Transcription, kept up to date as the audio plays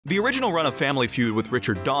The original run of Family Feud with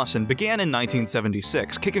Richard Dawson began in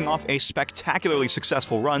 1976, kicking off a spectacularly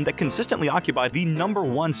successful run that consistently occupied the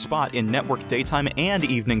 #1 spot in network daytime and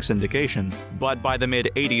evening syndication. But by the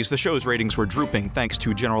mid-80s, the show's ratings were drooping thanks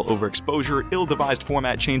to general overexposure, ill-devised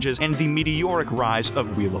format changes, and the meteoric rise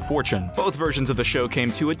of Wheel of Fortune. Both versions of the show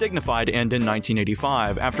came to a dignified end in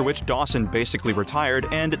 1985, after which Dawson basically retired,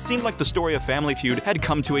 and it seemed like the story of Family Feud had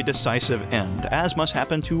come to a decisive end, as must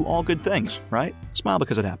happen to all good things, right? Smile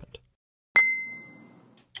because it happened.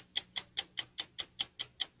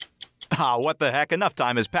 Ah, what the heck, enough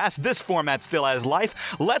time has passed, this format still has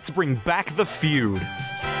life, let's bring back the feud.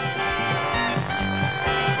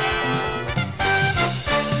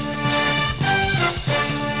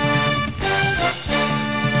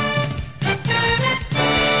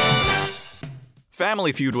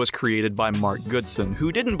 Family Feud was created by Mark Goodson,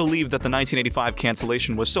 who didn't believe that the 1985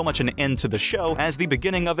 cancellation was so much an end to the show as the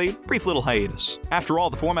beginning of a brief little hiatus. After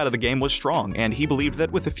all, the format of the game was strong, and he believed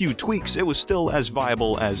that with a few tweaks, it was still as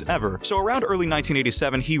viable as ever. So around early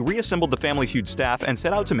 1987, he reassembled the Family Feud staff and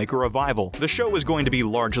set out to make a revival. The show was going to be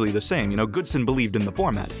largely the same, Goodson believed in the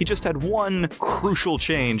format. He just had one crucial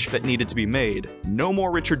change that needed to be made. No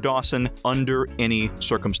more Richard Dawson under any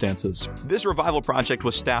circumstances. This revival project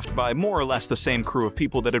was staffed by more or less the same crew of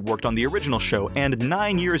people that had worked on the original show, and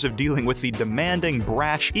 9 years of dealing with the demanding,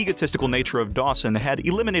 brash, egotistical nature of Dawson had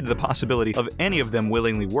eliminated the possibility of any of them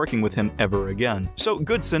willingly working with him ever again. So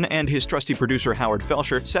Goodson and his trusty producer Howard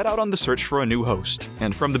Felsher set out on the search for a new host.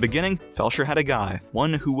 And from the beginning, Felsher had a guy,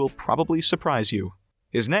 one who will probably surprise you.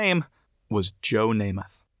 His name was Joe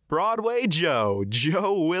Namath. Broadway Joe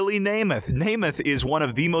Willie Namath. Namath is one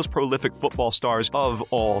of the most prolific football stars of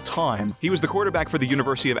all time. He was the quarterback for the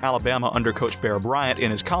University of Alabama under Coach Bear Bryant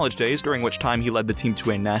in his college days, during which time he led the team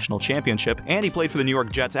to a national championship, and he played for the New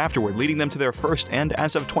York Jets afterward, leading them to their first and,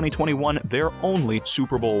 as of 2021, their only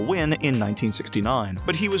Super Bowl win in 1969.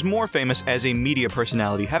 But he was more famous as a media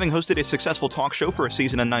personality, having hosted a successful talk show for a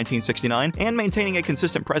season in 1969 and maintaining a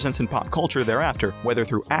consistent presence in pop culture thereafter, whether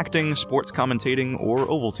through acting, sports commentating, or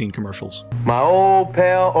Ovaltine commercials. My old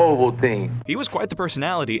pal Ovaltine. He was quite the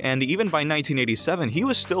personality, and even by 1987, he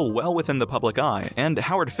was still well within the public eye, and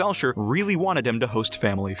Howard Felsher really wanted him to host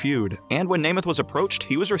Family Feud. And when Namath was approached,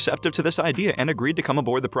 he was receptive to this idea and agreed to come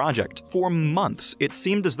aboard the project. For months, it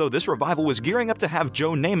seemed as though this revival was gearing up to have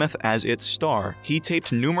Joe Namath as its star. He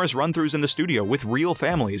taped numerous run-throughs in the studio with real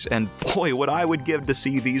families, and boy, what I would give to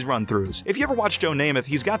see these run-throughs. If you ever watch Joe Namath,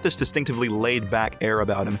 he's got this distinctively laid-back air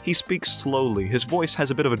about him. He speaks slowly, his voice has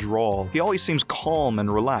a bit of a drawl. He always seems calm and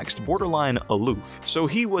relaxed, borderline aloof. So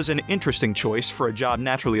he was an interesting choice for a job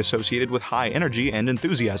naturally associated with high energy and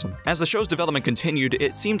enthusiasm. As the show's development continued,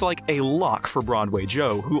 it seemed like a lock for Broadway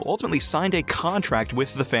Joe, who ultimately signed a contract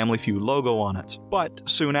with the Family Feud logo on it. But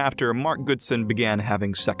soon after, Mark Goodson began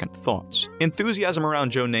having second thoughts. Enthusiasm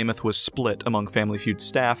around Joe Namath was split among Family Feud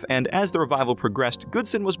staff, and as the revival progressed,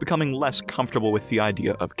 Goodson was becoming less comfortable with the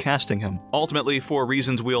idea of casting him. Ultimately, for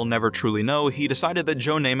reasons we'll never truly know, he decided that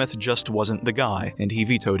Joe Namath just wasn't the guy, and he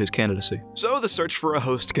vetoed his candidacy. So the search for a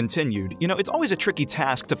host continued. It's always a tricky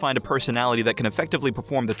task to find a personality that can effectively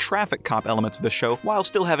perform the traffic cop elements of the show while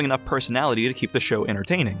still having enough personality to keep the show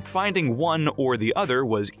entertaining. Finding one or the other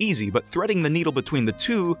was easy, but threading the needle between the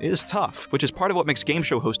two is tough, which is part of what makes game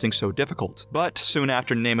show hosting so difficult. But soon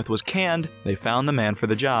after Namath was canned, they found the man for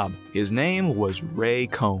the job. His name was Ray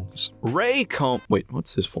Combs. Wait,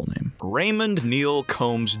 what's his full name? Raymond Neal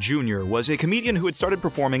Combs Jr. was a comedian who had started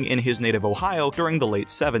performing in his native Ohio during the late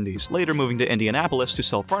 70s, later moving to Indianapolis to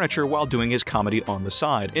sell furniture while doing his comedy on the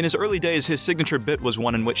side. In his early days, his signature bit was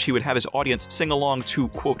one in which he would have his audience sing along to,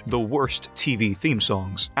 quote, the worst TV theme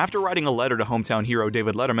songs. After writing a letter to hometown hero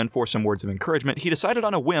David Letterman for some words of encouragement, he decided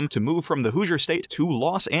on a whim to move from the Hoosier State to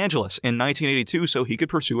Los Angeles in 1982 so he could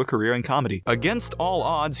pursue a career in comedy. Against all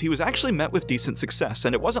odds, he was actually met with decent success,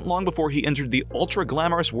 and it wasn't long before he entered the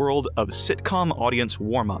ultra-glamorous world of sitcom audience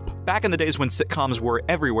warm-up. Back in the days when sitcoms were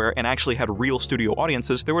everywhere and actually had real studio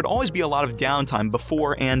audiences, there would always be a lot of downtime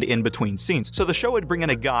before and in between scenes, so the show would bring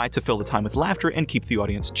in a guy to fill the time with laughter and keep the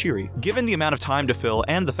audience cheery. Given the amount of time to fill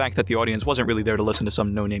and the fact that the audience wasn't really there to listen to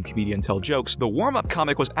some no-name comedian tell jokes, the warm-up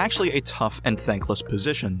comic was actually a tough and thankless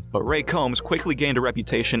position. But Ray Combs quickly gained a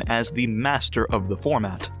reputation as the master of the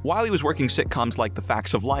format. While he was working sitcoms like The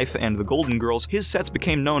Facts of Life and The Golden Girls, his sets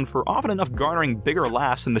became known for often enough garnering bigger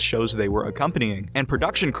laughs than the shows they were accompanying, and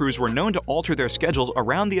production crews were known to alter their schedules schedules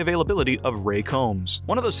around the availability of Ray Combs.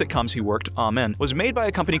 One of those sitcoms he worked, Amen, was made by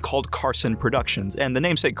a company called Carson Productions, and the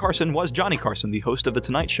namesake Carson was Johnny Carson, the host of The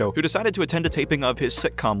Tonight Show, who decided to attend a taping of his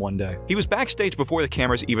sitcom one day. He was backstage before the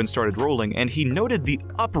cameras even started rolling, and he noted the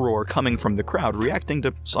uproar coming from the crowd reacting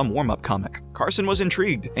to some warm-up comic. Carson was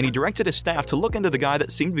intrigued, and he directed his staff to look into the guy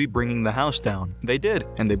that seemed to be bringing the house down. They did,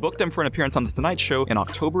 and they booked him for an appearance on The Tonight Show in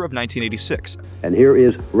October of 1986. And here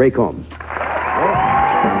is Ray Combs.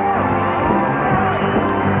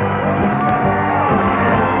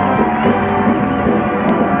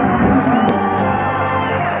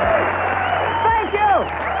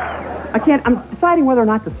 I'm deciding whether or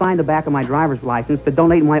not to sign the back of my driver's license to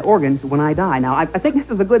donate my organs when I die. Now, I think this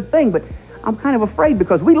is a good thing, but I'm kind of afraid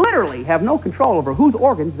because we literally have no control over whose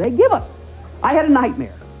organs they give us. I had a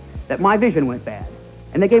nightmare that my vision went bad,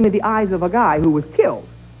 and they gave me the eyes of a guy who was killed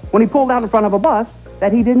when he pulled out in front of a bus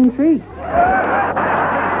that he didn't see.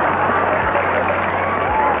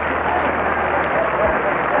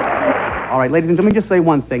 All right, ladies and gentlemen, let me just say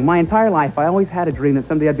one thing. My entire life, I always had a dream that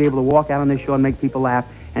someday I'd be able to walk out on this show and make people laugh.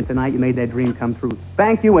 And tonight you made that dream come true.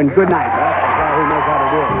 Thank you and good night. That's the guy who knows how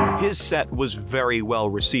to do it. His set was very well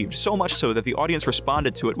received, so much so that the audience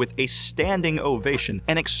responded to it with a standing ovation,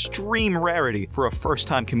 an extreme rarity for a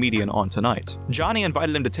first-time comedian on Tonight. Johnny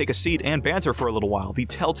invited him to take a seat and banter for a little while, the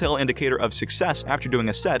telltale indicator of success after doing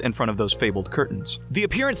a set in front of those fabled curtains. The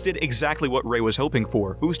appearance did exactly what Ray was hoping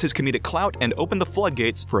for, boost his comedic clout and open the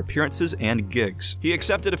floodgates for appearances and gigs. He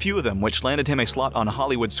accepted a few of them, which landed him a slot on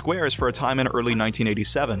Hollywood Squares for a time in early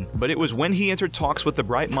 1987. But it was when he entered talks with the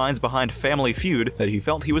bright minds behind Family Feud that he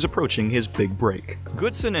felt he was approaching his big break.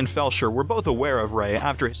 Goodson and Felsher were both aware of Ray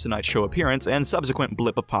after his Tonight Show appearance and subsequent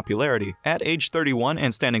blip of popularity. At age 31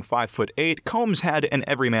 and standing 5'8", Combs had an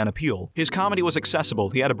everyman appeal. His comedy was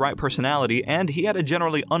accessible, he had a bright personality, and he had a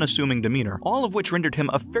generally unassuming demeanor, all of which rendered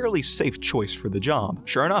him a fairly safe choice for the job.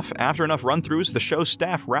 Sure enough, after enough run-throughs, the show's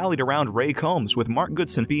staff rallied around Ray Combs, with Mark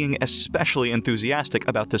Goodson being especially enthusiastic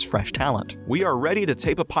about this fresh talent. "We are ready to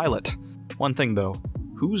tape a pilot. One thing though,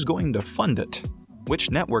 who's going to fund it?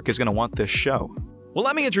 Which network is going to want this show?" Well,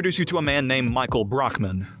 let me introduce you to a man named Michael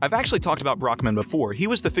Brockman. I've actually talked about Brockman before. He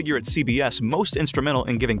was the figure at CBS most instrumental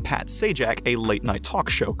in giving Pat Sajak a late-night talk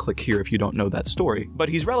show. Click here if you don't know that story. But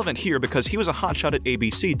he's relevant here because he was a hotshot at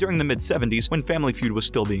ABC during the mid-70s when Family Feud was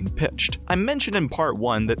still being pitched. I mentioned in part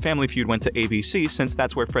 1 that Family Feud went to ABC since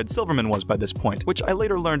that's where Fred Silverman was by this point, which I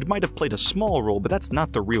later learned might have played a small role, but that's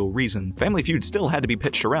not the real reason. Family Feud still had to be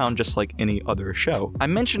pitched around just like any other show. I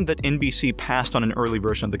mentioned that NBC passed on an early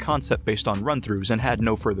version of the concept based on run-throughs and had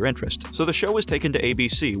no further interest, so the show was taken to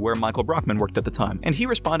ABC, where Michael Brockman worked at the time, and he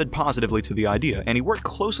responded positively to the idea, and he worked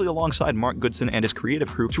closely alongside Mark Goodson and his creative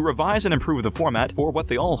crew to revise and improve the format for what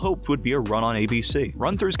they all hoped would be a run on ABC.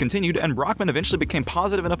 Run-throughs continued, and Brockman eventually became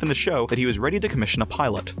positive enough in the show that he was ready to commission a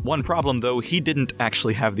pilot. One problem though, he didn't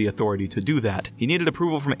actually have the authority to do that. He needed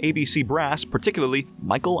approval from ABC brass, particularly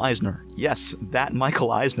Michael Eisner. Yes, that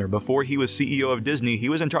Michael Eisner. Before he was CEO of Disney, he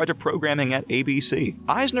was in charge of programming at ABC.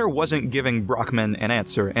 Eisner wasn't giving Brockman an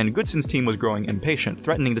answer, and Goodson's team was growing impatient,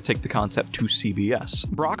 threatening to take the concept to CBS.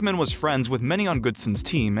 Brockman was friends with many on Goodson's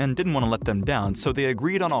team and didn't want to let them down, so they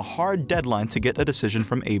agreed on a hard deadline to get a decision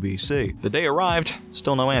from ABC. The day arrived,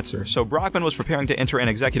 still no answer, so Brockman was preparing to enter an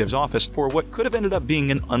executive's office for what could have ended up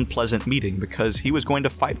being an unpleasant meeting because he was going to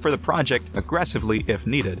fight for the project aggressively if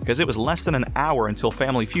needed, because it was less than an hour until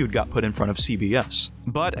Family Feud got put in front of CBS.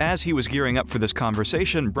 But as he was gearing up for this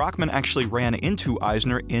conversation, Brockman actually ran into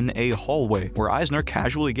Eisner in a hallway, where Eisner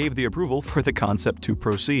casually gave the approval for the concept to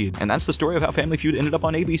proceed. And that's the story of how Family Feud ended up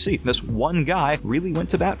on ABC. This one guy really went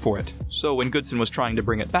to bat for it. So when Goodson was trying to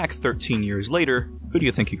bring it back 13 years later, who do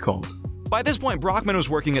you think he called? By this point, Brockman was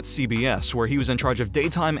working at CBS, where he was in charge of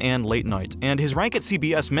daytime and late night, and his rank at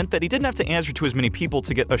CBS meant that he didn't have to answer to as many people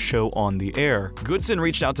to get a show on the air. Goodson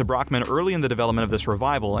reached out to Brockman early in the development of this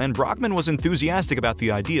revival, and Brockman was enthusiastic about the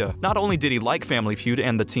idea. Not only did he like Family Feud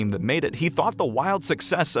and the team that made it, he thought the wild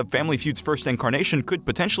success of Family Feud's first incarnation could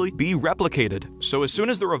potentially be replicated. So as soon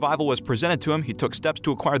as the revival was presented to him, he took steps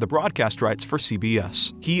to acquire the broadcast rights for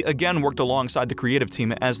CBS. He again worked alongside the creative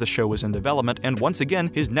team as the show was in development, and once again,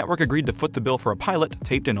 his network agreed to foot the bill for a pilot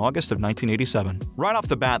taped in August of 1987. Right off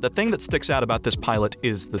the bat, the thing that sticks out about this pilot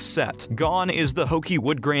is the set. Gone is the hokey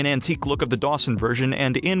wood grain antique look of the Dawson version,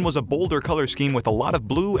 and in was a bolder color scheme with a lot of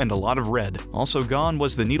blue and a lot of red. Also gone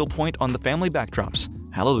was the needlepoint on the family backdrops.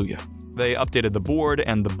 Hallelujah. They updated the board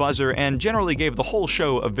and the buzzer and generally gave the whole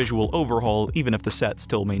show a visual overhaul, even if the set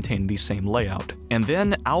still maintained the same layout. And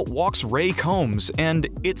then out walks Ray Combs, and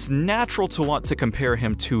it's natural to want to compare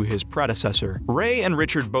him to his predecessor. Ray and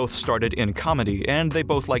Richard both started in comedy, and they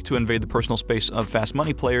both like to invade the personal space of fast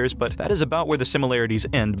money players, but that is about where the similarities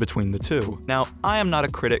end between the two. Now, I am not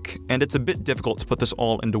a critic, and it's a bit difficult to put this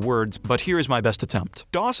all into words, but here is my best attempt.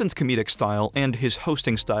 Dawson's comedic style and his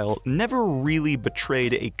hosting style never really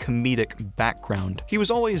betrayed a comedic background. He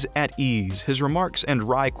was always at ease. His remarks and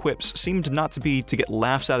wry quips seemed not to be to get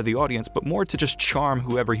laughs out of the audience, but more to just charm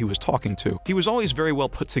whoever he was talking to. He was always very well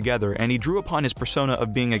put together, and he drew upon his persona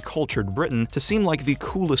of being a cultured Briton to seem like the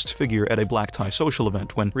coolest figure at a black tie social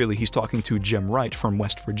event, when really he's talking to Jim Wright from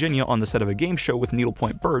West Virginia on the set of a game show with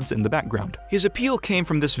needlepoint birds in the background. His appeal came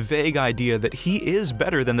from this vague idea that he is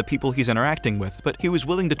better than the people he's interacting with, but he was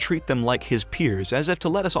willing to treat them like his peers, as if to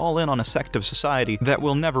let us all in on a sect of society that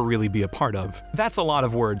we'll never really be a part of. That's a lot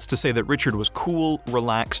of words to say that Richard was cool,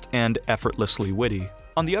 relaxed, and effortlessly witty.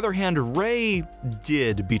 On the other hand, Ray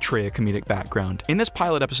did betray a comedic background. In this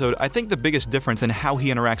pilot episode, I think the biggest difference in how he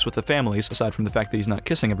interacts with the families, aside from the fact that he's not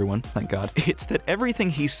kissing everyone, thank God, it's that everything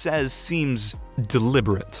he says seems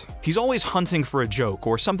deliberate. He's always hunting for a joke,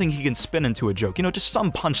 or something he can spin into a joke, just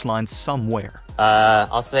some punchline somewhere.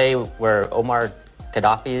 I'll say where Omar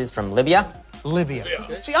Gaddafi is from Libya. Libya.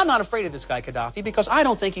 See, I'm not afraid of this guy Gaddafi because I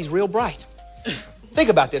don't think he's real bright. Think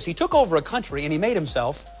about this. He took over a country and he made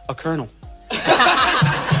himself a colonel.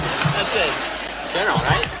 That's it. General,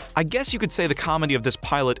 right? I guess you could say the comedy of this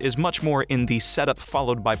pilot is much more in the setup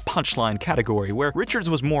followed by punchline category, where Richards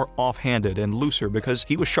was more offhanded and looser because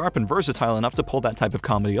he was sharp and versatile enough to pull that type of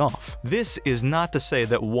comedy off. This is not to say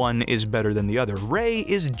that one is better than the other. Ray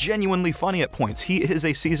is genuinely funny at points. He is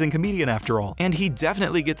a seasoned comedian after all, and he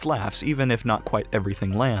definitely gets laughs, even if not quite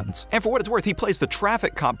everything lands. And for what it's worth, he plays the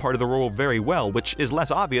traffic cop part of the role very well, which is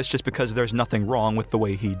less obvious just because there's nothing wrong with the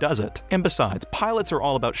way he does it. And besides, pilots are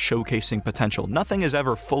all about showcasing potential. Nothing is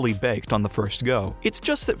ever fully baked on the first go. It's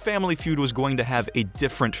just that Family Feud was going to have a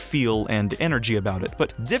different feel and energy about it,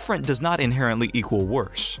 but different does not inherently equal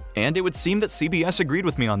worse. And it would seem that CBS agreed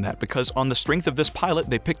with me on that, because on the strength of this pilot,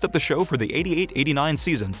 they picked up the show for the 88-89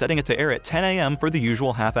 season, setting it to air at 10 a.m. for the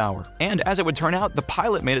usual half hour. And as it would turn out, the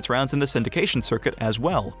pilot made its rounds in the syndication circuit as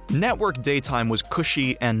well. Network daytime was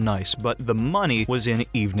cushy and nice, but the money was in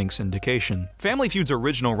evening syndication. Family Feud's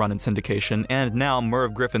original run in syndication, and now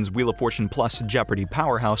Merv Griffin's Wheel of Fortune Plus Jeopardy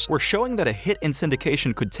powerhouse, were showing that a hit in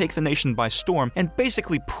syndication could take the nation by storm and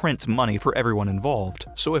basically print money for everyone involved.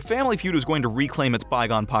 So if Family Feud was going to reclaim its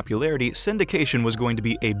bygone popularity, syndication was going to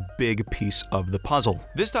be a big piece of the puzzle.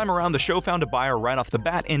 This time around, the show found a buyer right off the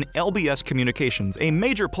bat in LBS Communications, a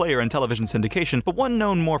major player in television syndication, but one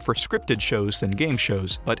known more for scripted shows than game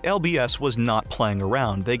shows. But LBS was not playing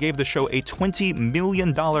around. They gave the show a $20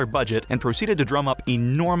 million budget and proceeded to drum up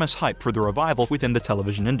enormous hype for the revival within the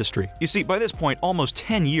television industry. You see, by this point, almost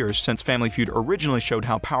 10 years since Family Feud originally showed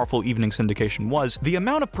how powerful evening syndication was, the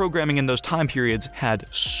amount of programming in those time periods had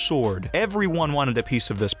soared. Everyone wanted a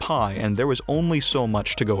piece of this pie, and there was only so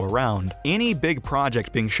much to go around. Any big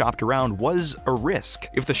project being shopped around was a risk.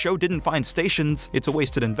 If the show didn't find stations, it's a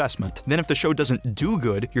wasted investment. Then if the show doesn't do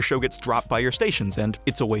good, your show gets dropped by your stations, and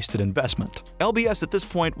it's a wasted investment. LBS at this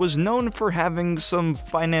point was known for having some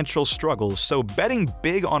financial struggles, so betting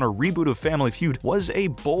big on a reboot of Family Feud was a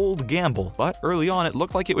bold gamble, but early on it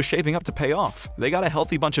looked like it was shaping up to pay off. They got a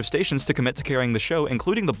healthy bunch of stations to commit to carrying the show,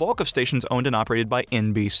 including the bulk of stations owned and operated by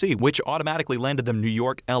NBC, which automatically landed them New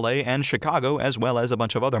York, LA, and Chicago, as well as a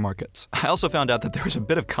bunch of other markets. I also found out that there was a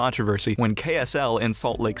bit of controversy when KSL in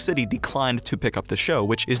Salt Lake City declined to pick up the show,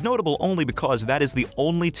 which is notable only because that is the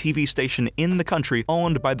only TV station in the country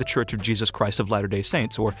owned by the Church of Jesus Christ of Latter-day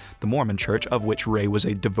Saints, or the Mormon Church, of which Ray was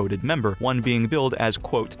a devoted member, one being billed as,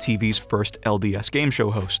 quote, TV's first LDS game show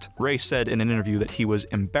host. Ray said in an interview that he was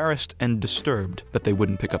embarrassed and disturbed that they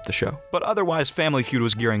wouldn't pick up the show. But otherwise, Family Feud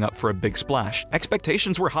was gearing up for a big splash.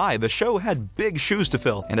 Expectations were high, the show had big shoes to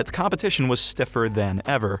fill, and its competition was stiffer than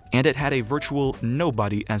ever, and it had a virtual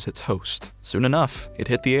nobody as its host. Soon enough, it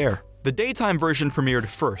hit the air. The daytime version premiered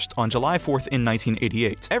first on July 4th in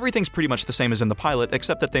 1988. Everything's pretty much the same as in the pilot,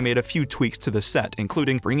 except that they made a few tweaks to the set,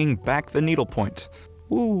 including bringing back the needlepoint.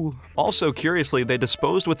 Ooh. Also, curiously, they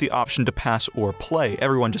disposed with the option to pass or play.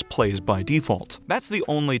 Everyone just plays by default. That's the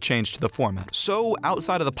only change to the format. So,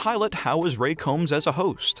 outside of the pilot, how was Ray Combs as a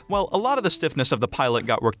host? Well, a lot of the stiffness of the pilot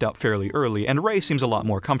got worked out fairly early, and Ray seems a lot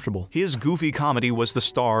more comfortable. His goofy comedy was the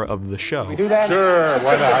star of the show. We do that? Sure,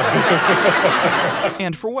 why not?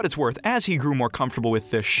 And for what it's worth, as he grew more comfortable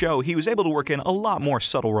with this show, he was able to work in a lot more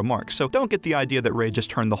subtle remarks, so don't get the idea that Ray just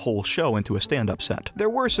turned the whole show into a stand-up set. There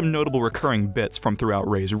were some notable recurring bits from throughout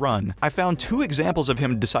Ray's run. I found 2 examples of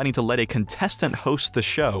him deciding to let a contestant host the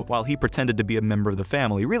show while he pretended to be a member of the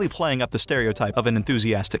family, really playing up the stereotype of an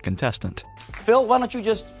enthusiastic contestant. Phil, why don't you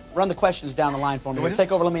just run the questions down the line for me? We'll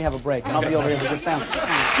take over, let me have a break, and I'll be over here with your family.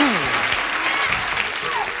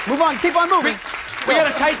 Move on, keep on moving. We got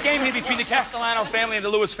a tight game here between the Castellano family and the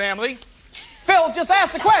Lewis family. Phil, just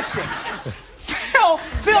ask the question. Phil,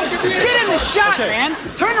 get in the shot, man.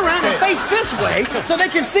 Turn around and face this way so they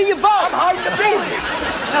can see you both. I'm hiding the Jesus.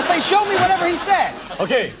 Now say, show me whatever he said.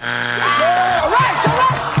 Okay. All right.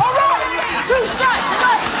 2 strikes, all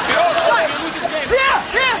right. Yeah,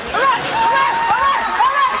 all right.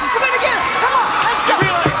 Come in again. Come on,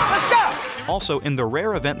 let's go. Also, in the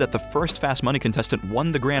rare event that the first Fast Money contestant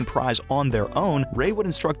won the grand prize on their own, Ray would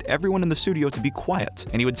instruct everyone in the studio to be quiet,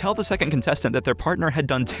 and he would tell the second contestant that their partner had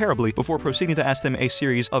done terribly before proceeding to ask them a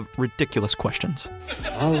series of ridiculous questions.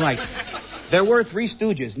 All right. There were 3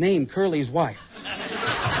 stooges. Name Curly's wife.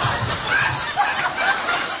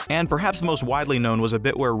 And perhaps the most widely known was a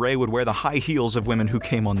bit where Ray would wear the high heels of women who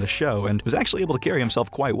came on the show, and was actually able to carry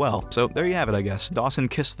himself quite well. So there you have it, I guess. Dawson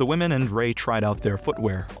kissed the women, and Ray tried out their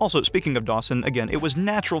footwear. Also, speaking of Dawson, again, it was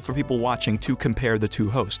natural for people watching to compare the 2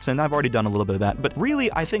 hosts, and I've already done a little bit of that, but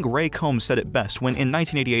really, I think Ray Combs said it best when in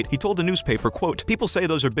 1988 he told a newspaper, quote, "People say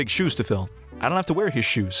those are big shoes to fill. I don't have to wear his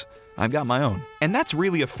shoes. I've got my own." And that's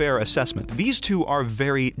really a fair assessment. These 2 are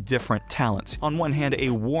very different talents. On one hand, a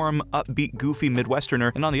warm, upbeat, goofy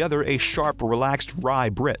Midwesterner, and on the other, a sharp, relaxed, wry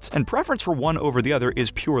Brit. And preference for one over the other is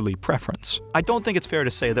purely preference. I don't think it's fair to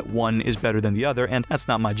say that one is better than the other, and that's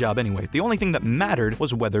not my job anyway. The only thing that mattered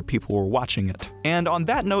was whether people were watching it. And on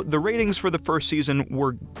that note, the ratings for the first season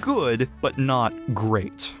were good, but not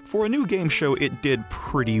great. For a new game show, it did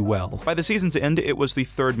pretty well. By the season's end, it was the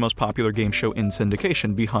 3rd most popular game show in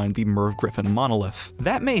syndication, behind the Merv Griffin monolith.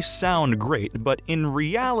 That may sound great, but in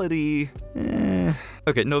reality,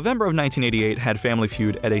 Okay, November of 1988 had Family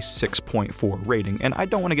Feud at a 6.4 rating, and I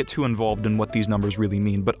don't want to get too involved in what these numbers really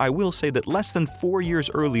mean, but I will say that less than 4 years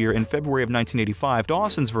earlier, in February of 1985,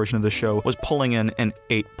 Dawson's version of the show was pulling in an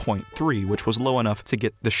 8.3, which was low enough to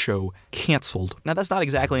get the show canceled. Now, that's not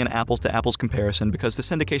exactly an apples-to-apples comparison, because the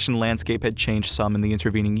syndication landscape had changed some in the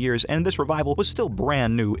intervening years, and this revival was still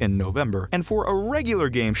brand new in November. And for a regular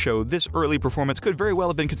game show, this early performance could very well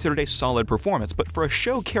have been considered a solid performance, but for a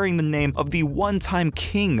show carrying the name of the one-time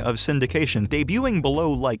king of syndication, debuting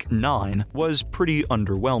below like 9 was pretty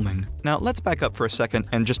underwhelming. Now, let's back up for a second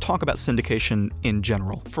and just talk about syndication in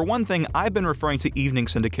general. For one thing, I've been referring to evening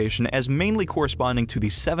syndication as mainly corresponding to the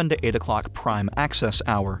 7 to 8 o'clock prime access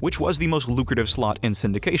hour, which was the most lucrative slot in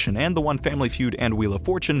syndication, and the one Family Feud and Wheel of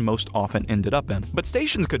Fortune most often ended up in. But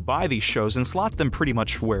stations could buy these shows and slot them pretty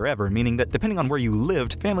much wherever, meaning that depending on where you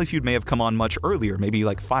lived, Family Feud may have come on much earlier, maybe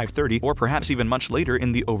like 5:30, or perhaps even much later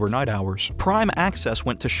in the overnight hours. Prime access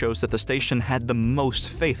went to shows that the station had the most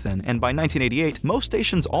faith in, and by 1988, most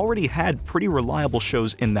stations already had pretty reliable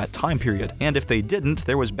shows in that time period, and if they didn't,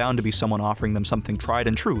 there was bound to be someone offering them something tried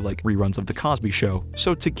and true, like reruns of The Cosby Show.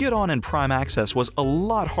 So to get on in prime access was a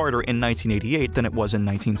lot harder in 1988 than it was in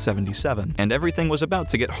 1977, and everything was about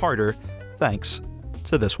to get harder, thanks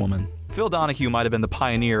to this woman. Phil Donahue might have been the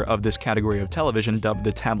pioneer of this category of television, dubbed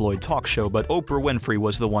the tabloid talk show, but Oprah Winfrey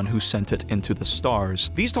was the one who sent it into the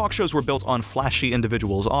stars. These talk shows were built on flashy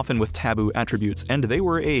individuals, often with taboo attributes, and they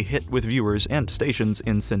were a hit with viewers and stations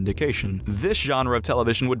in syndication. This genre of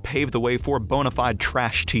television would pave the way for bona fide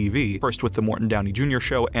trash TV, first with the Morton Downey Jr.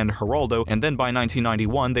 Show and Geraldo, and then by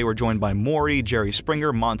 1991 they were joined by Maury, Jerry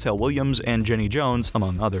Springer, Montel Williams, and Jenny Jones,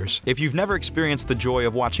 among others. If you've never experienced the joy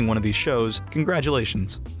of watching one of these shows,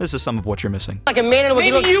 congratulations. This is some of what you're missing. Like a man,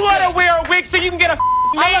 maybe you ought to wear a wig so you can get a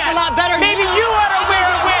man. I look a lot better. Maybe you ought to wear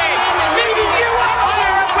a wig. Maybe you ought to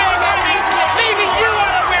wear a wig, honey. Maybe you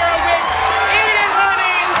ought to wear a wig. Eat it,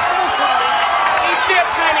 honey. Eat this,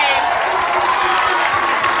 honey.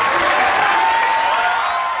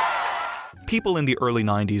 People in the early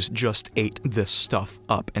 90s just ate this stuff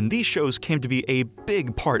up, and these shows came to be a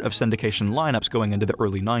big part of syndication lineups going into the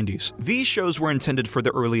early 90s. These shows were intended for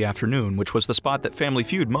the early afternoon, which was the spot that Family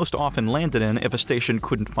Feud most often landed in if a station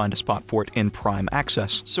couldn't find a spot for it in prime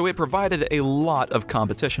access. So it provided a lot of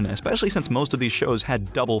competition, especially since most of these shows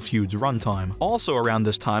had double Feud's runtime. Also around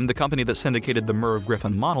this time, the company that syndicated the Merv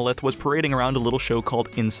Griffin monolith was parading around a little show called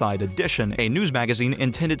Inside Edition, a news magazine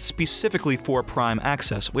intended specifically for prime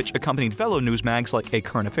access, which accompanied fellow news mags like A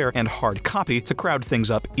Current Affair and Hard Copy to crowd things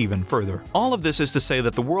up even further. All of this is to say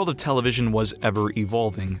that the world of television was ever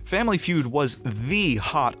evolving. Family Feud was the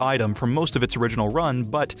hot item for most of its original run,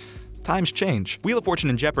 but times change. Wheel of Fortune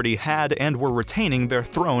and Jeopardy had and were retaining their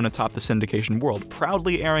throne atop the syndication world,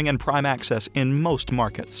 proudly airing in prime access in most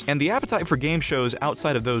markets. And the appetite for game shows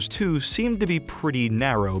outside of those two seemed to be pretty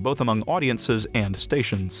narrow, both among audiences and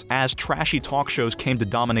stations. As trashy talk shows came to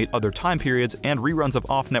dominate other time periods and reruns of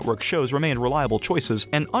off-network shows remained reliable choices,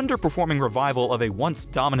 an underperforming revival of a once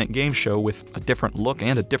dominant game show with a different look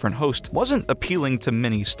and a different host wasn't appealing to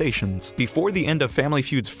many stations. Before the end of Family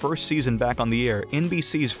Feud's first season back on the air,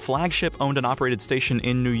 NBC's flagship owned and operated station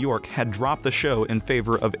in New York had dropped the show in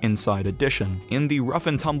favor of Inside Edition. In the rough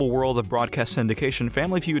and tumble world of broadcast syndication,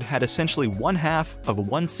 Family Feud had essentially one half of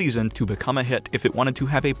one season to become a hit if it wanted to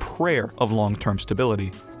have a prayer of long-term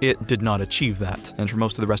stability. It did not achieve that, and for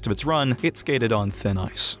most of the rest of its run, it skated on thin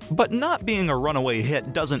ice. But not being a runaway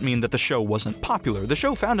hit doesn't mean that the show wasn't popular. The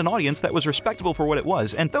show found an audience that was respectable for what it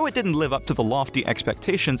was, and though it didn't live up to the lofty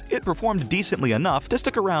expectations, it performed decently enough to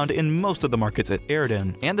stick around in most of the markets it aired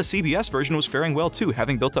in. And the CBS version was faring well too,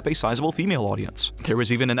 having built up a sizable female audience. There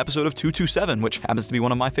was even an episode of 227, which happens to be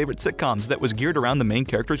one of my favorite sitcoms, that was geared around the main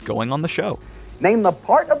characters going on the show. Name the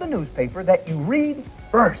part of the newspaper that you read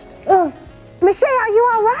first. Michelle, are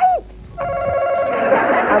you all right?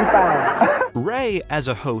 I'm fine. Ray, as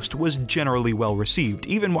a host, was generally well received,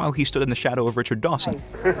 even while he stood in the shadow of Richard Dawson.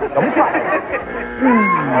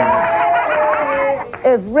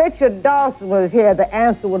 If Richard Dawson was here, the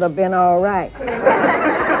answer would have been all right.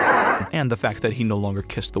 And the fact that he no longer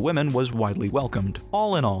kissed the women was widely welcomed.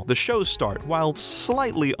 All in all, the show's start, while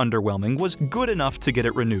slightly underwhelming, was good enough to get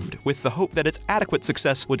it renewed, with the hope that its adequate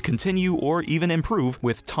success would continue or even improve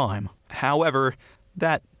with time. However,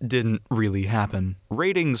 that didn't really happen.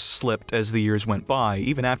 Ratings slipped as the years went by,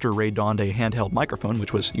 even after Ray donned a handheld microphone,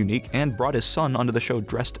 which was unique, and brought his son onto the show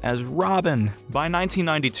dressed as Robin. By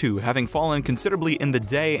 1992, having fallen considerably in the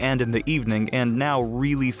day and in the evening, and now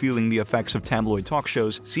really feeling the effects of tabloid talk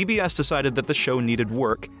shows, CBS decided that the show needed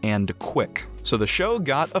work, and quick. So the show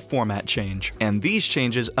got a format change, and these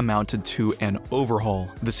changes amounted to an overhaul.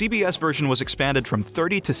 The CBS version was expanded from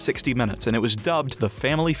 30 to 60 minutes, and it was dubbed the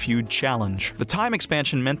Family Feud Challenge. The time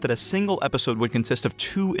expansion meant that a single episode would consist of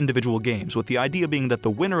 2 individual games, with the idea being that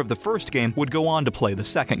the winner of the first game would go on to play the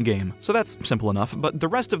second game. So that's simple enough, but the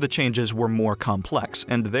rest of the changes were more complex,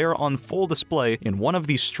 and they're on full display in one of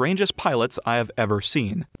the strangest pilots I have ever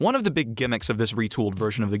seen. One of the big gimmicks of this retooled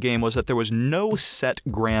version of the game was that there was no set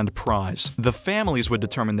grand prize. The families would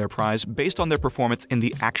determine their prize based on their performance in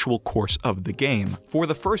the actual course of the game. For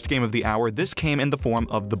the first game of the hour, this came in the form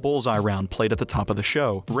of the bullseye round played at the top of the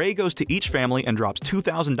show. Ray goes to each family and drops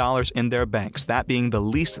 $2,000 in their banks, that being the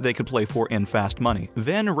least they could play for in fast money.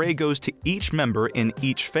 Then Ray goes to each member in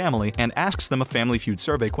each family and asks them a Family Feud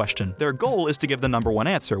survey question. Their goal is to give the number 1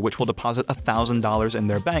 answer, which will deposit $1,000 in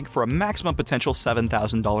their bank for a maximum potential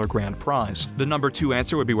 $7,000 grand prize. The number 2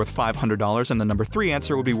 answer would be worth $500, and the number 3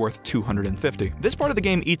 answer would be worth $250. This part of the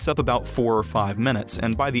game eats up about 4 or 5 minutes,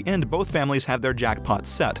 and by the end both families have their jackpots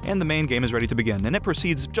set, and the main game is ready to begin, and it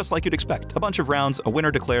proceeds just like you'd expect. A bunch of rounds, a winner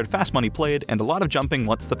declared, fast money played, and a lot of jumping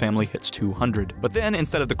once the family hits 200. But then,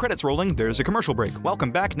 instead of the credits rolling, there's a commercial break. Welcome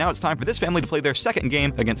back, now it's time for this family to play their second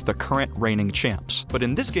game against the current reigning champs. But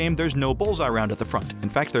in this game, there's no bullseye round at the front. In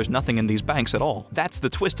fact, there's nothing in these banks at all. That's the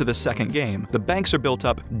twist to the second game. The banks are built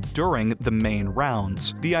up during the main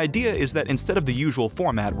rounds. The idea is that instead of the usual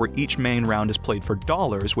format where each main round is played for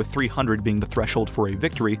dollars, with 300 being the threshold for a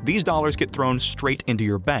victory, these dollars get thrown straight into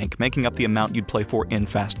your bank, making up the amount you'd play for in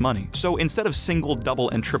fast money. So instead of single, double,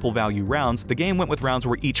 and triple value rounds, the game went with rounds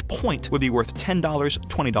where each point would be worth $10,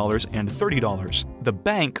 $20, and $30. The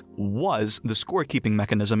bank was the scorekeeping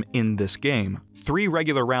mechanism in this game. 3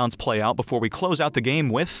 regular rounds play out before we close out the game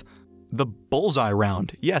with the Bullseye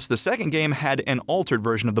Round. Yes, the second game had an altered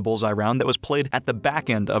version of the Bullseye Round that was played at the back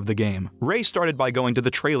end of the game. Ray started by going to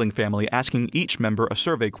the trailing family, asking each member a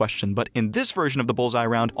survey question, but in this version of the Bullseye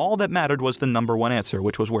Round, all that mattered was the number one answer,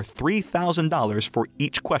 which was worth $3,000 for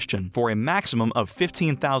each question, for a maximum of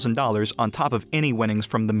 $15,000 on top of any winnings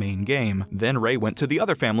from the main game. Then Ray went to the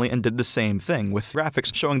other family and did the same thing, with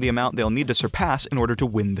graphics showing the amount they'll need to surpass in order to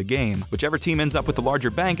win the game. Whichever team ends up with the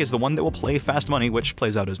larger bank is the one that will play Fast Money, which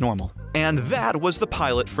plays out as normal. And that was the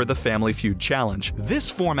pilot for the Family Feud challenge. This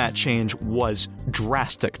format change was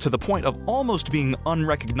drastic, to the point of almost being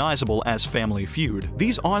unrecognizable as Family Feud.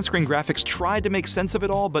 These on-screen graphics tried to make sense of it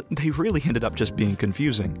all, but they really ended up just being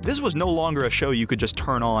confusing. This was no longer a show you could just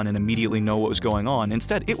turn on and immediately know what was going on.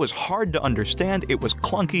 Instead, it was hard to understand, it was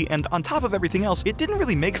clunky, and on top of everything else, it didn't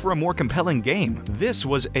really make for a more compelling game. This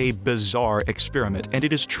was a bizarre experiment, and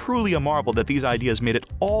it is truly a marvel that these ideas made it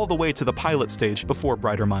all the way to the pilot stage before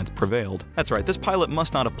brighter minds prevailed. That's right, this pilot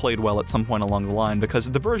must not have played well at some point along the line, because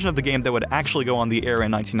the version of the game that would actually go on the air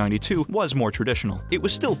in 1992 was more traditional. It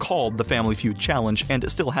was still called the Family Feud Challenge, and it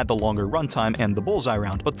still had the longer runtime and the Bullseye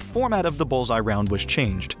Round, but the format of the Bullseye Round was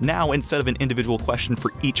changed. Now, instead of an individual question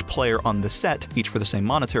for each player on the set, each for the same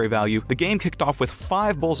monetary value, the game kicked off with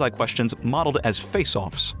 5 Bullseye questions modeled as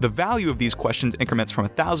face-offs. The value of these questions increments from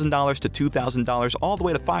 $1,000 to $2,000 all the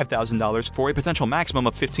way to $5,000 for a potential maximum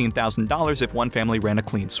of $15,000 if one family ran a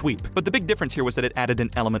clean sweep. But the big difference here was that it added an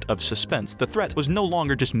element of suspense. The threat was no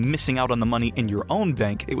longer just missing out on the money in your own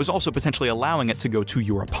bank, it was also potentially allowing it to go to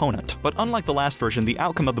your opponent. But unlike the last version, the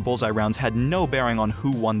outcome of the Bullseye Rounds had no bearing on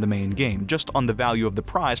who won the main game, just on the value of the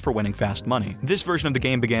prize for winning Fast Money. This version of the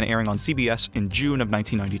game began airing on CBS in June of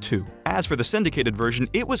 1992. As for the syndicated version,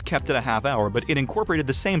 it was kept at a half hour, but it incorporated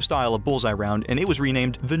the same style of Bullseye Round, and it was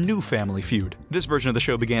renamed The New Family Feud. This version of the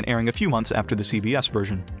show began airing a few months after the CBS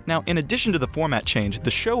version. Now, in addition to the format change,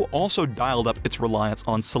 the show also dialed up its reliance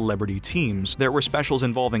on celebrity teams. There were specials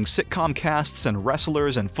involving sitcom casts and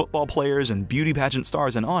wrestlers and football players and beauty pageant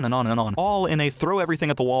stars and on and on and on, all in a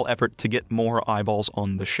throw-everything-at-the-wall effort to get more eyeballs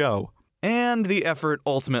on the show. And the effort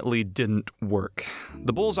ultimately didn't work.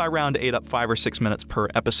 The Bullseye Round ate up 5 or 6 minutes per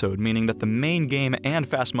episode, meaning that the main game and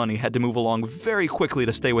Fast Money had to move along very quickly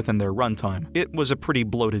to stay within their runtime. It was a pretty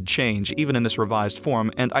bloated change, even in this revised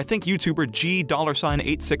form, and I think YouTuber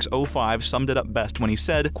G$8605 summed it up best when he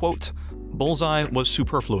said, quote, "Bullseye was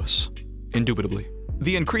superfluous. Indubitably."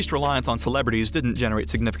 The increased reliance on celebrities didn't generate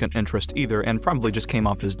significant interest either, and probably just came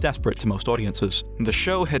off as desperate to most audiences. The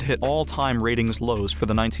show had hit all-time ratings lows for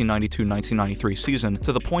the 1992-1993 season,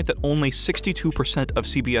 to the point that only 62% of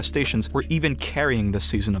CBS stations were even carrying this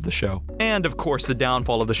season of the show. And of course, the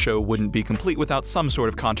downfall of the show wouldn't be complete without some sort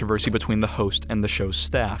of controversy between the host and the show's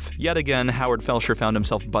staff. Yet again, Howard Felsher found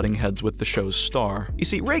himself butting heads with the show's star. You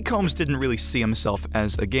see, Ray Combs didn't really see himself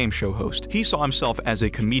as a game show host. He saw himself as a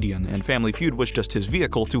comedian, and Family Feud was just his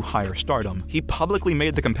vehicle to higher stardom. He publicly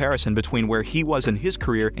made the comparison between where he was in his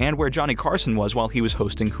career and where Johnny Carson was while he was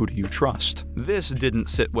hosting Who Do You Trust? This didn't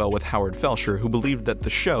sit well with Howard Felsher, who believed that the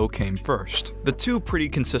show came first. The two pretty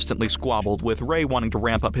consistently squabbled, with Ray wanting to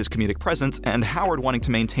ramp up his comedic presence and Howard wanting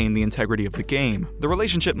to maintain the integrity of the game. The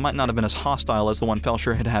relationship might not have been as hostile as the one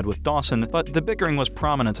Felsher had had with Dawson, but the bickering was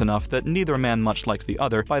prominent enough that neither man much liked the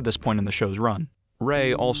other by this point in the show's run.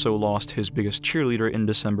 Ray also lost his biggest cheerleader in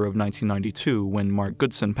December of 1992 when Mark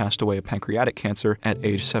Goodson passed away of pancreatic cancer at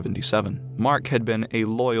age 77. Mark had been a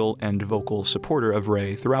loyal and vocal supporter of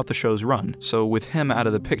Ray throughout the show's run, so with him out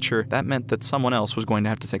of the picture, that meant that someone else was going to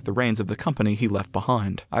have to take the reins of the company he left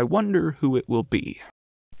behind. I wonder who it will be.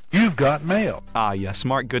 You've got mail. Ah yes,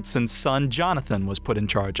 Mark Goodson's son Jonathan was put in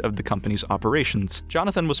charge of the company's operations.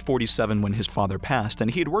 Jonathan was 47 when his father passed,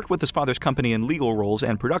 and he had worked with his father's company in legal roles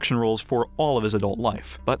and production roles for all of his adult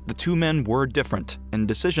life. But the two men were different, and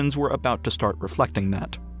decisions were about to start reflecting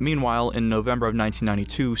that. Meanwhile, in November of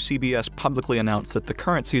 1992, CBS publicly announced that the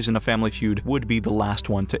current season of Family Feud would be the last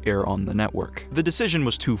one to air on the network. The decision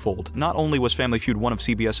was twofold. Not only was Family Feud one of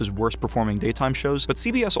CBS's worst-performing daytime shows, but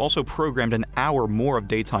CBS also programmed an hour more of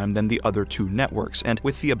daytime than the other two networks, and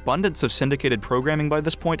with the abundance of syndicated programming by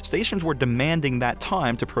this point, stations were demanding that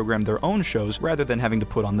time to program their own shows rather than having to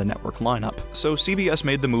put on the network lineup. So CBS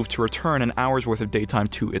made the move to return an hour's worth of daytime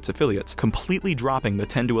to its affiliates, completely dropping the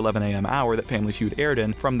 10 to 11 a.m. hour that Family Feud aired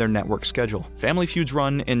in from their network schedule. Family Feud's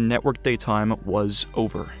run in network daytime was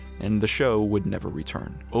over. and the show would never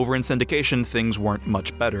return. Over in syndication, things weren't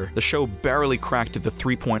much better. The show barely cracked the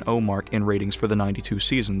 3.0 mark in ratings for the 92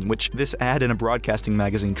 season, which this ad in a broadcasting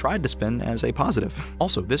magazine tried to spin as a positive.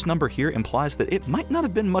 Also, this number here implies that it might not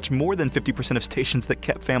have been much more than 50% of stations that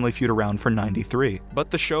kept Family Feud around for 93.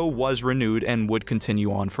 But the show was renewed and would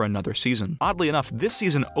continue on for another season. Oddly enough, this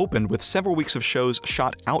season opened with several weeks of shows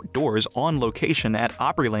shot outdoors on location at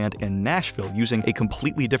Opryland in Nashville using a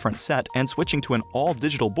completely different set and switching to an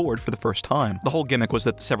all-digital board for the first time. The whole gimmick was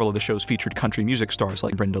that several of the shows featured country music stars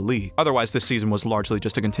like Brenda Lee. Otherwise, this season was largely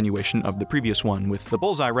just a continuation of the previous one, with the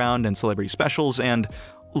Bullseye Round and celebrity specials and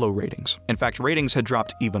low ratings. In fact, ratings had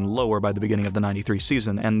dropped even lower by the beginning of the 93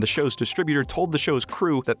 season, and the show's distributor told the show's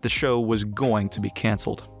crew that the show was going to be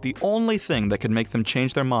canceled. The only thing that could make them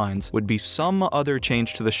change their minds would be some other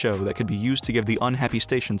change to the show that could be used to give the unhappy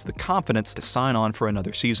stations the confidence to sign on for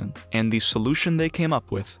another season. And the solution they came up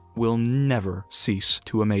with will never cease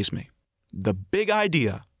to amaze me. The big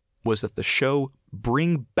idea was that the show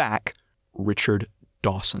bring back Richard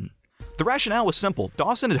Dawson. The rationale was simple.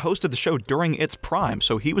 Dawson had hosted the show during its prime,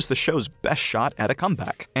 so he was the show's best shot at a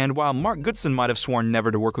comeback. And while Mark Goodson might have sworn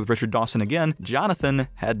never to work with Richard Dawson again, Jonathan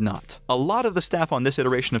had not. A lot of the staff on this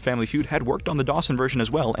iteration of Family Feud had worked on the Dawson version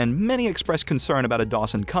as well, and many expressed concern about a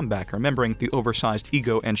Dawson comeback, remembering the oversized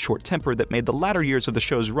ego and short temper that made the latter years of the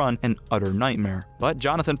show's run an utter nightmare. But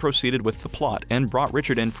Jonathan proceeded with the plot and brought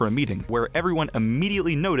Richard in for a meeting, where everyone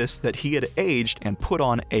immediately noticed that he had aged and put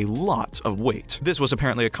on a lot of weight. This was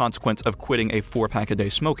apparently a consequence of quitting a 4-pack-a-day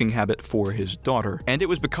smoking habit for his daughter. And it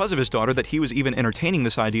was because of his daughter that he was even entertaining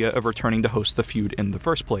this idea of returning to host the feud in the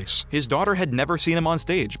first place. His daughter had never seen him on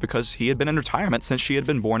stage because he had been in retirement since she had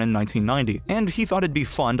been born in 1990, and he thought it'd be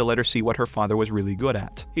fun to let her see what her father was really good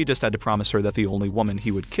at. He just had to promise her that the only woman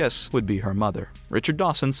he would kiss would be her mother. Richard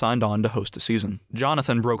Dawson signed on to host a season.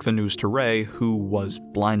 Jonathan broke the news to Ray, who was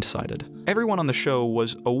blindsided. Everyone on the show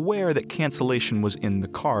was aware that cancellation was in the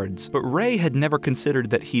cards, but Ray had never considered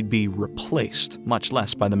that he'd be replaced, much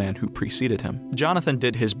less by the man who preceded him. Jonathan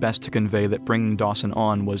did his best to convey that bringing Dawson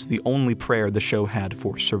on was the only prayer the show had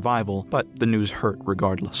for survival, but the news hurt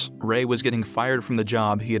regardless. Ray was getting fired from the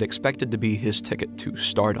job he had expected to be his ticket to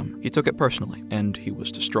stardom. He took it personally, and he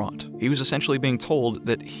was distraught. He was essentially being told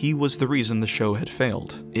that he was the reason the show had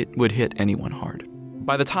failed. It would hit anyone hard.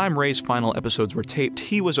 By the time Ray's final episodes were taped,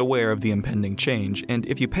 he was aware of the impending change, and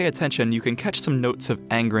if you pay attention, you can catch some notes of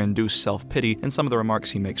anger-induced self-pity in some of the remarks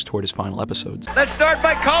he makes toward his final episodes. Let's start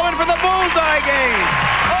by calling for the bullseye game.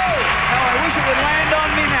 Oh, how I wish it would land on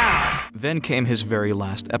me now. Then came his very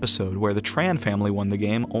last episode, where the Tran family won the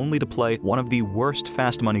game only to play one of the worst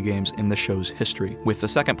fast money games in the show's history, with the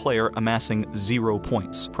second player amassing 0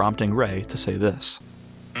 points, prompting Ray to say this.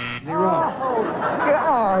 0.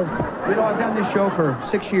 You know, I've done this show for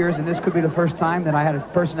 6 years, and this could be the first time that I had a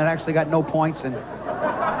person that actually got no points, and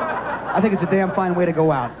I think it's a damn fine way to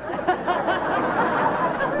go out.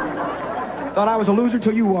 Thought I was a loser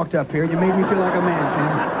till you walked up here, and you made me feel like a man, Tim.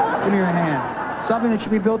 Give me your hand. Something that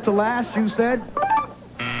should be built to last, you said?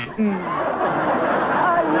 Give him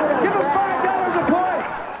 $5 a point!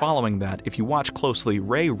 Following that, if you watch closely,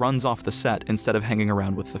 Ray runs off the set instead of hanging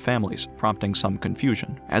around with the families, prompting some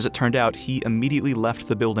confusion. As it turned out, he immediately left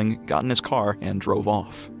the building, got in his car, and drove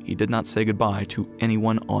off. He did not say goodbye to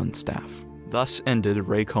anyone on staff. Thus ended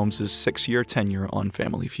Ray Combs' 6-year tenure on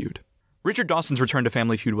Family Feud. Richard Dawson's return to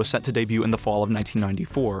Family Feud was set to debut in the fall of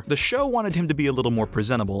 1994. The show wanted him to be a little more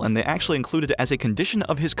presentable, and they actually included as a condition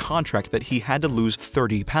of his contract that he had to lose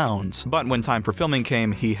 30 pounds. But when time for filming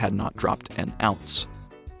came, he had not dropped an ounce.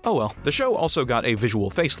 Oh well, the show also got a visual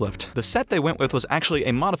facelift. The set they went with was actually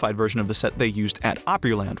a modified version of the set they used at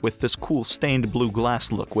Opryland, with this cool stained blue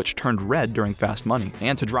glass look which turned red during Fast Money.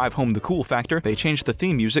 And to drive home the cool factor, they changed the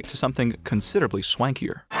theme music to something considerably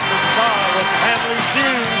swankier. The star of Family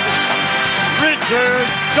Feud, Richard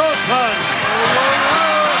Dawson.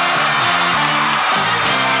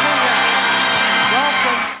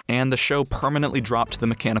 And the show permanently dropped the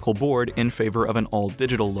mechanical board in favor of an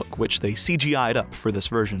all-digital look, which they CGI'd up for this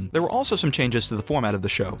version. There were also some changes to the format of the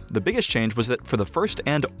show. The biggest change was that for the first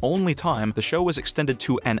and only time, the show was extended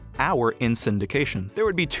to an hour in syndication. There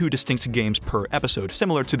would be 2 distinct games per episode,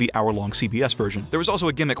 similar to the hour-long CBS version. There was also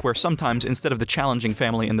a gimmick where sometimes, instead of the challenging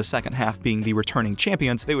family in the second half being the returning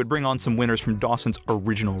champions, they would bring on some winners from Dawson's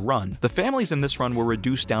original run. The families in this run were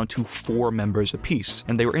reduced down to 4 members apiece,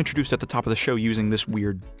 and they were introduced at the top of the show using this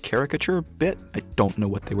weird caricature bit? I don't know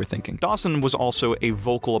what they were thinking. Dawson was also a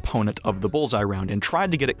vocal opponent of the Bullseye Round and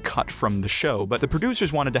tried to get it cut from the show, but the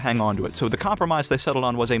producers wanted to hang on to it, so the compromise they settled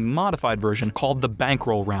on was a modified version called the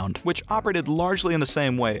Bankroll Round, which operated largely in the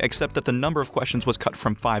same way, except that the number of questions was cut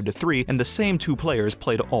from 5 to 3, and the same 2 players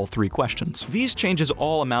played all 3 questions. These changes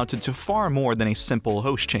all amounted to far more than a simple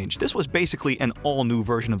host change. This was basically an all-new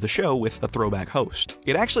version of the show with a throwback host.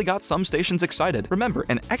 It actually got some stations excited. Remember,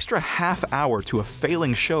 an extra half hour to a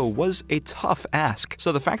failing show was a tough ask,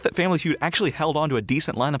 so the fact that Family Feud actually held on to a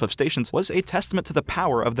decent lineup of stations was a testament to the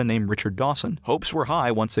power of the name Richard Dawson. Hopes were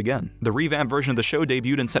high once again. The revamped version of the show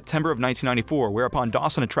debuted in September of 1994, whereupon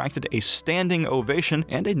Dawson attracted a standing ovation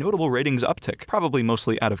and a notable ratings uptick, probably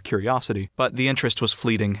mostly out of curiosity. But the interest was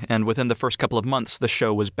fleeting, and within the first couple of months, the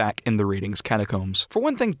show was back in the ratings catacombs. For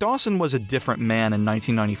one thing, Dawson was a different man in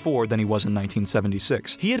 1994 than he was in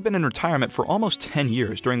 1976. He had been in retirement for almost 10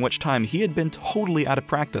 years, during which time he had been totally out of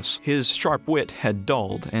practice. His sharp wit had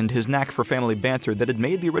dulled, and his knack for family banter that had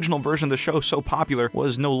made the original version of the show so popular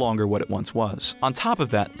was no longer what it once was. On top of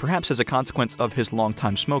that, perhaps as a consequence of his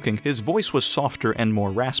long-time smoking, his voice was softer and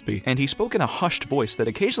more raspy, and he spoke in a hushed voice that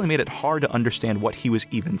occasionally made it hard to understand what he was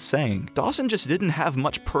even saying. Dawson just didn't have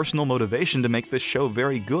much personal motivation to make this show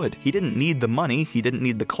very good. He didn't need the money, he didn't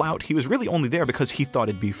need the clout, he was really only there because he thought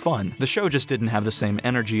it'd be fun. The show just didn't have the same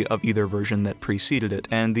energy of either version that preceded it,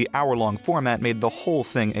 and the hour-long format made the whole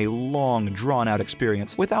thing a long, drawn-out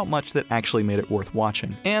experience without much that actually made it worth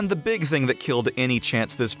watching. And the big thing that killed any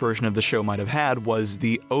chance this version of the show might have had was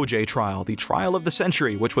the OJ trial, the trial of the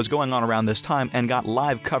century, which was going on around this time and got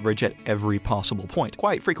live coverage at every possible point,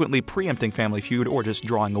 quite frequently preempting Family Feud or just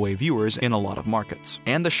drawing away viewers in a lot of markets.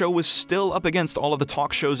 And the show was still up against all of the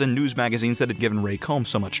talk shows and news magazines that had given Ray Combs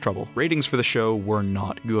so much trouble. Ratings for the show were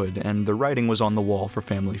not good, and the writing was on the wall for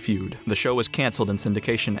Family Feud. The show was canceled in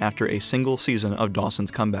syndication after a single season of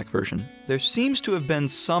Dawson's comeback version. There seems to have been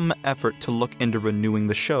some effort to look into renewing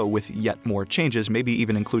the show with yet more changes, maybe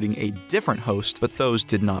even including a different host, but those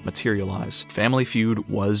did not materialize. Family Feud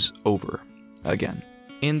was over. Again.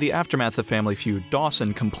 In the aftermath of Family Feud,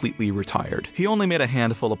 Dawson completely retired. He only made a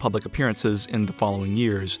handful of public appearances in the following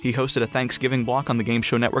years. He hosted a Thanksgiving block on the Game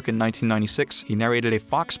Show Network in 1996, he narrated a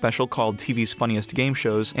Fox special called TV's Funniest Game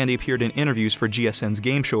Shows, and he appeared in interviews for GSN's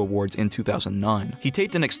Game Show Awards in 2009. He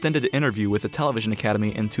taped an extended interview with the Television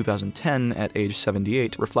Academy in 2010 at age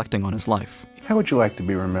 78, reflecting on his life. How would you like to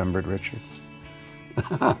be remembered, Richard?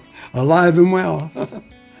 Alive and well.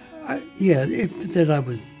 I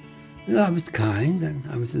was kind, and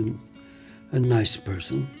I was a nice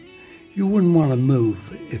person. You wouldn't want to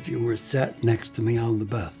move if you were sat next to me on the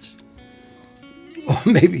bus. Or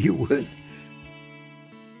maybe you would.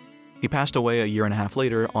 He passed away a year and a half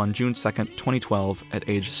later on June 2nd, 2012, at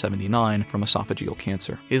age 79 from esophageal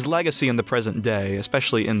cancer. His legacy in the present day,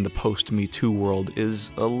 especially in the post-Me Too world,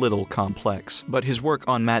 is a little complex, but his work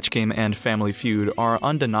on Match Game and Family Feud are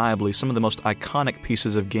undeniably some of the most iconic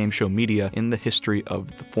pieces of game show media in the history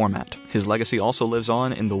of the format. His legacy also lives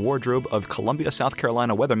on in the wardrobe of Columbia, South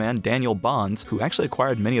Carolina weatherman Daniel Bonds, who actually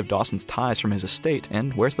acquired many of Dawson's ties from his estate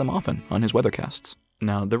and wears them often on his weathercasts.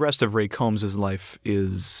 Now, the rest of Ray Combs' life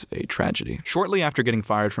is a tragedy. Shortly after getting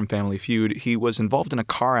fired from Family Feud, he was involved in a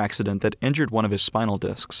car accident that injured one of his spinal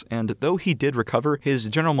discs, and though he did recover, his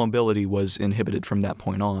general mobility was inhibited from that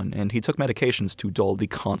point on, and he took medications to dull the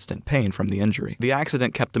constant pain from the injury. The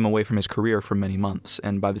accident kept him away from his career for many months,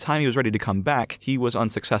 and by the time he was ready to come back, he was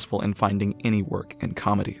unsuccessful in finding any work in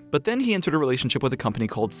comedy. But then he entered a relationship with a company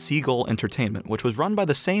called Seagull Entertainment, which was run by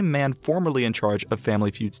the same man formerly in charge of Family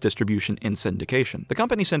Feud's distribution and syndication. The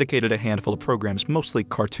company syndicated a handful of programs, mostly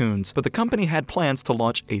cartoons, but the company had plans to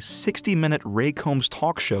launch a 60-minute Ray Combs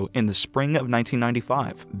talk show in the spring of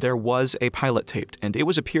 1995. There was a pilot taped, and it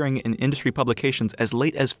was appearing in industry publications as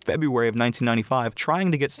late as February of 1995,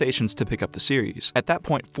 trying to get stations to pick up the series. At that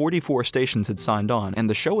point, 44 stations had signed on, and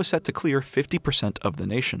the show was set to clear 50% of the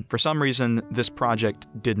nation. For some reason, this project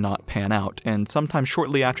did not pan out, and sometime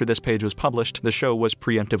shortly after this page was published, the show was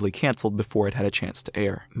preemptively canceled before it had a chance to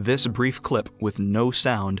air. This brief clip with no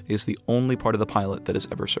sound is the only part of the pilot that has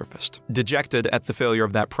ever surfaced. Dejected at the failure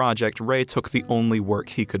of that project, Ray took the only work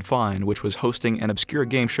he could find, which was hosting an obscure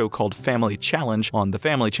game show called Family Challenge on the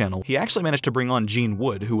Family Channel. He actually managed to bring on Gene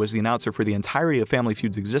Wood, who was the announcer for the entirety of Family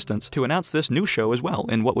Feud's existence, to announce this new show as well,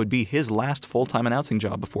 in what would be his last full-time announcing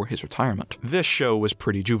job before his retirement. This show was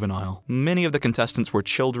pretty juvenile. Many of the contestants were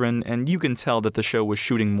children, and you can tell that the show was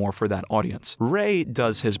shooting more for that audience. Ray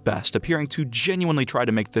does his best, appearing to genuinely try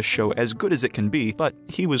to make this show as good as it can be, TV, but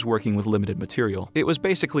he was working with limited material. It was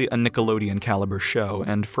basically a Nickelodeon-caliber show,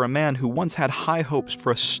 and for a man who once had high hopes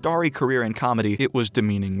for a starry career in comedy, it was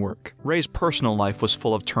demeaning work. Ray's personal life was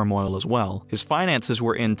full of turmoil as well. His finances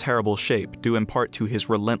were in terrible shape, due in part to his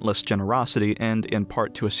relentless generosity and in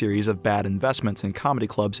part to a series of bad investments in comedy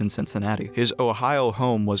clubs in Cincinnati. His Ohio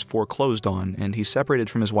home was foreclosed on, and he separated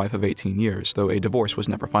from his wife of 18 years, though a divorce was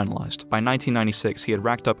never finalized. By 1996, he had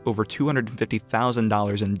racked up over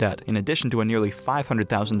 $250,000 in debt, in addition to a nearly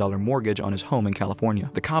 $500,000 mortgage on his home in California.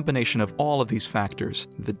 The combination of all of these factors,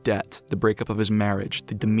 the debt, the breakup of his marriage,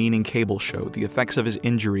 the demeaning cable show, the effects of his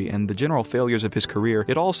injury, and the general failures of his career,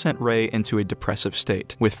 it all sent Ray into a depressive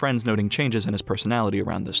state, with friends noting changes in his personality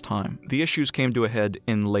around this time. The issues came to a head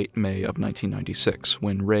in late May of 1996,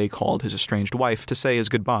 when Ray called his estranged wife to say his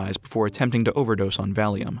goodbyes before attempting to overdose on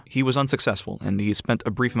Valium. He was unsuccessful, and he spent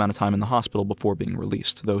a brief amount of time in the hospital before being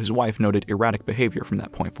released, though his wife noted erratic behavior from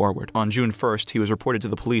that point forward. On June 1st, he was reported to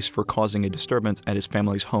the police for causing a disturbance at his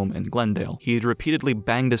family's home in Glendale. He had repeatedly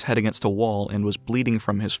banged his head against a wall and was bleeding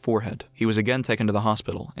from his forehead. He was again taken to the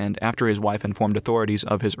hospital, and after his wife informed authorities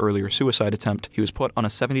of his earlier suicide attempt, he was put on a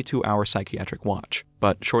 72-hour psychiatric watch.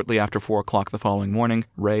 But shortly after 4 o'clock the following morning,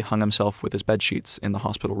 Ray hung himself with his bedsheets in the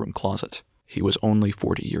hospital room closet. He was only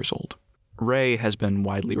 40 years old. Ray has been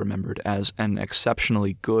widely remembered as an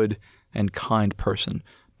exceptionally good and kind person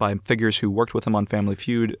by figures who worked with him on Family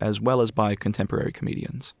Feud, as well as by contemporary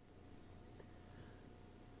comedians.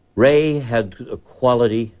 Ray had a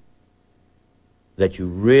quality that you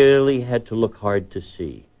really had to look hard to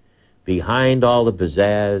see. Behind all the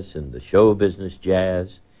pizzazz and the show business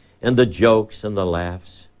jazz and the jokes and the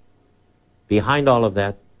laughs, behind all of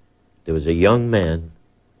that, there was a young man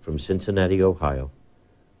from Cincinnati, Ohio,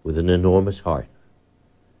 with an enormous heart,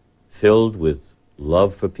 filled with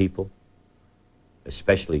love for people,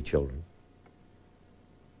 especially children,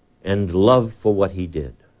 and love for what he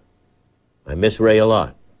did. I miss Ray a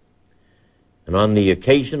lot. And on the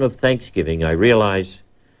occasion of Thanksgiving, I realize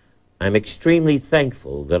I'm extremely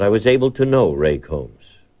thankful that I was able to know Ray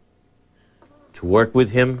Combs, to work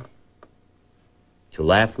with him, to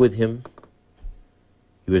laugh with him.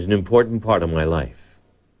 He was an important part of my life.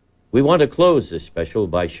 We want to close this special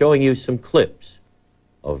by showing you some clips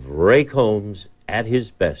of Ray Combs at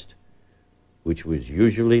his best, which was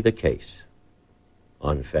usually the case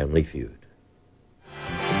on Family Feud.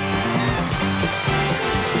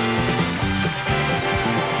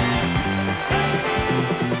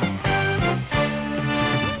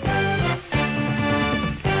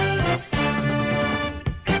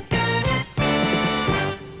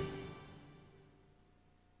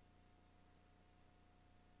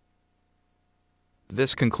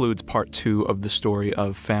 This concludes part 2 of the story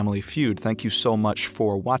of Family Feud. Thank you so much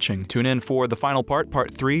for watching. Tune in for the final part,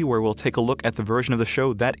 part 3, where we'll take a look at the version of the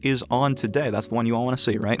show that is on today. That's the one you all want to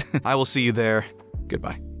see, right? I will see you there.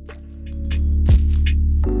 Goodbye.